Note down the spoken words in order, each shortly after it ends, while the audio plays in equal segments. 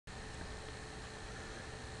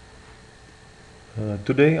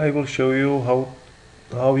Today I will show you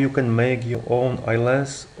how you can make your own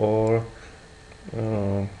ILS or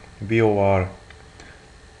VOR.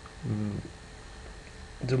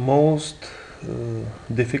 The most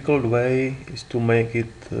difficult way is to make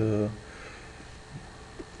it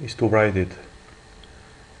is to write it.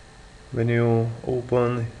 When you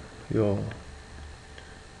open your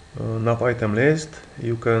nav item list,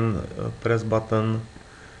 you can press button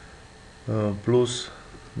plus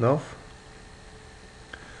nav,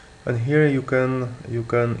 and here you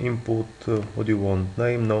can input what you want: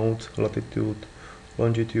 name, nodes, latitude,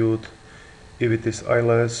 longitude. If it is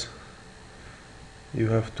ILS, you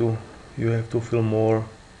have to fill more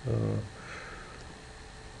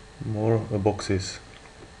boxes.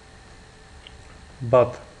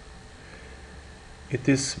 But it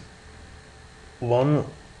is one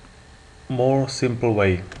more simple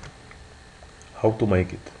way how to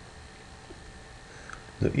make it.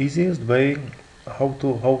 The easiest way how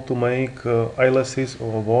to make ILSs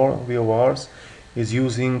or VORs is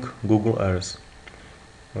using Google Earth.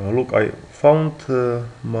 Look, I found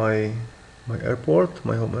my airport,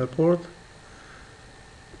 my home airport.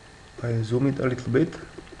 I zoom it a little bit.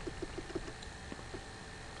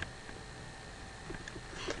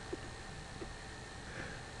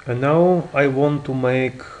 And now I want to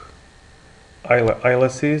make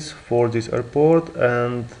ILSs for this airport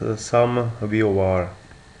and some VOR.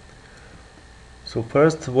 So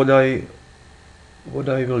first, what I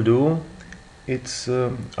will do, it's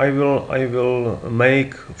I will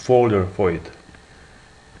make folder for it.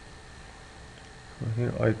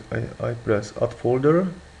 Here I press add folder,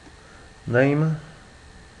 name,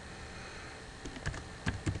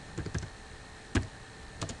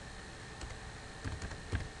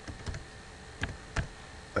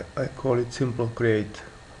 I call it simple create.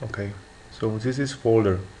 Okay, so this is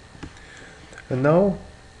folder, and now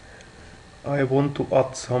I want to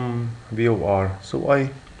add some VOR, so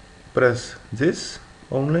I press this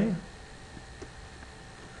only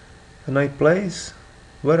and I place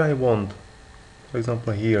where I want. For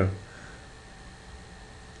example, here.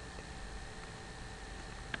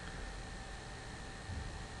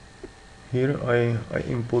 Here I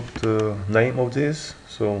input the name of this,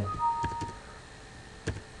 so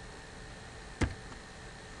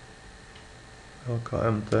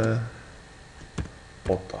LKMT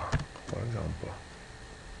POTA, for example.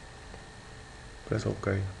 Press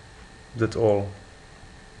OK. That's all.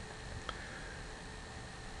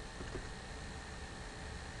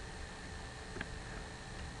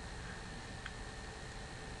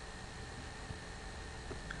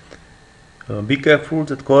 Be careful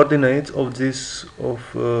that coordinates of this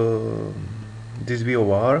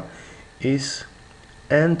VOR is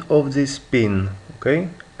end of this pin. Okay,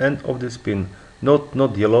 end of this pin,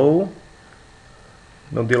 not yellow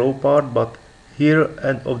part, but here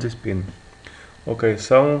end of this pin. Okay,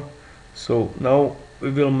 so now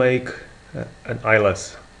we will make an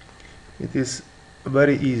ILS. It is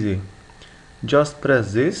very easy. Just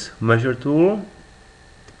press this measure tool,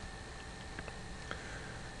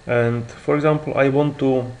 and for example, I want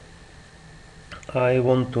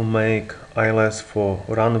to make ILS for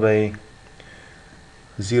runway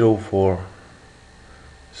 04.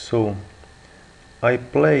 So I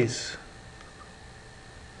place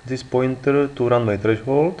this pointer to runway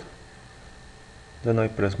threshold, then I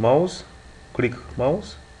press mouse, click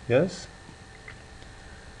mouse, yes,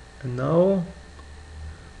 and now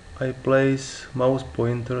I place mouse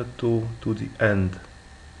pointer to the end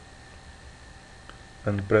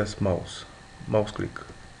and press mouse click,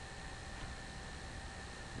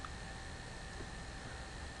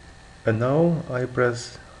 and now I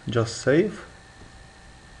press just save.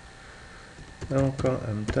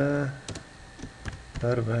 LKMT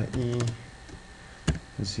RVI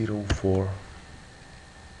 04.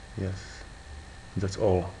 Yes, that's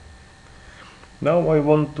all. Now I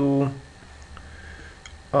want to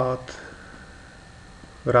add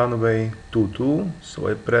runway 22, so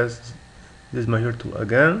I press this measure tool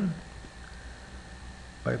again.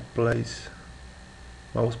 I place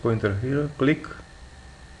mouse pointer here, click,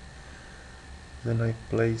 then I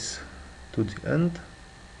place to the end,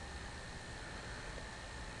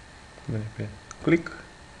 then I click,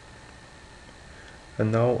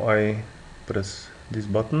 and now I press this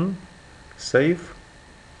button, save.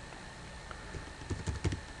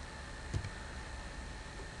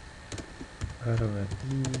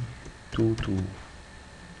 RVI22.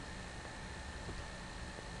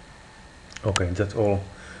 Okay, that's all.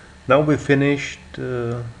 Now we finished.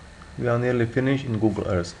 We are nearly finished in Google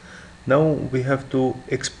Earth. Now we have to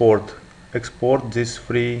export these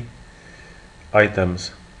three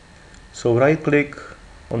items. So right click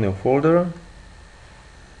on your folder,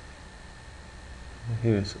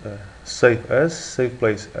 here is save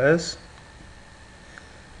place as,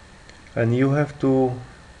 and you have to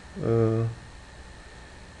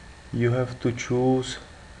choose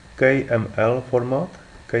KML format,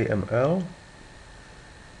 KML,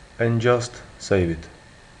 and just save it.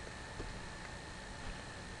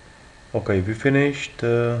 Okay, we finished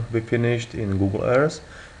in Google Earth.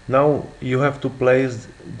 Now you have to place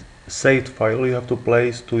saved file, you have to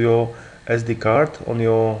place to your SD card on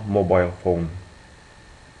your mobile phone.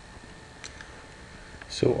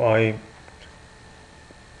 So I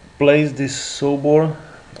place this VOR,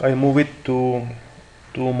 I move it to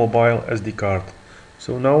mobile SD card.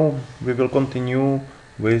 So now we will continue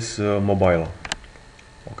with mobile.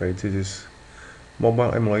 Okay, this is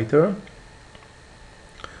mobile emulator.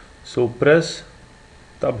 So press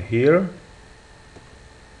tab here,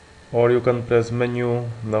 or you can press menu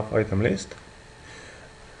nav item list,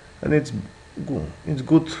 and it's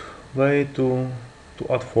good way to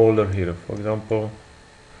add folder here. For example,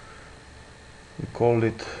 we call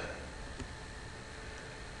it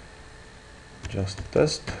just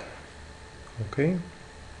test. Okay,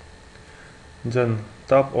 then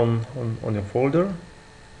tap on your folder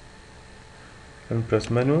and press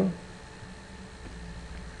menu.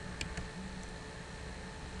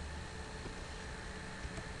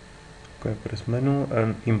 Okay, press menu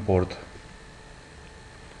and import.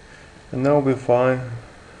 And now we find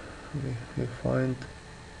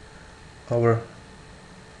our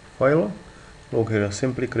file. Look here,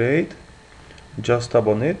 simply create. Just tap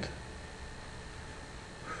on it.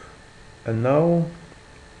 And now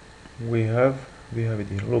we have it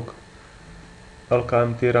here. Look,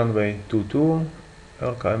 LKMT runway 22,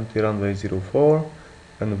 LKMT runway 04,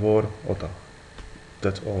 and VOR OTA.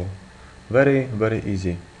 That's all. Very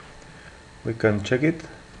easy. We can check it.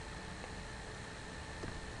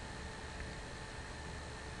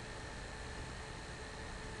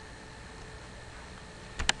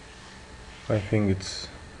 I think it's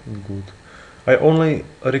good. I only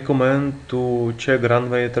recommend to check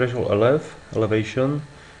runway threshold elevation,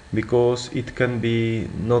 because it can be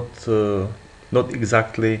not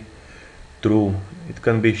exactly true. It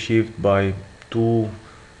can be shifted by 2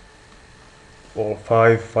 or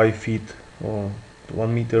 5 feet or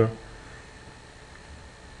 1 meter.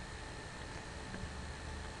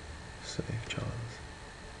 Save chance.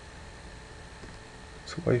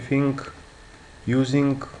 So I think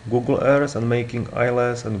using Google Earth and making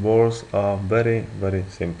ILS and VORs are very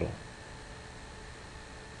simple.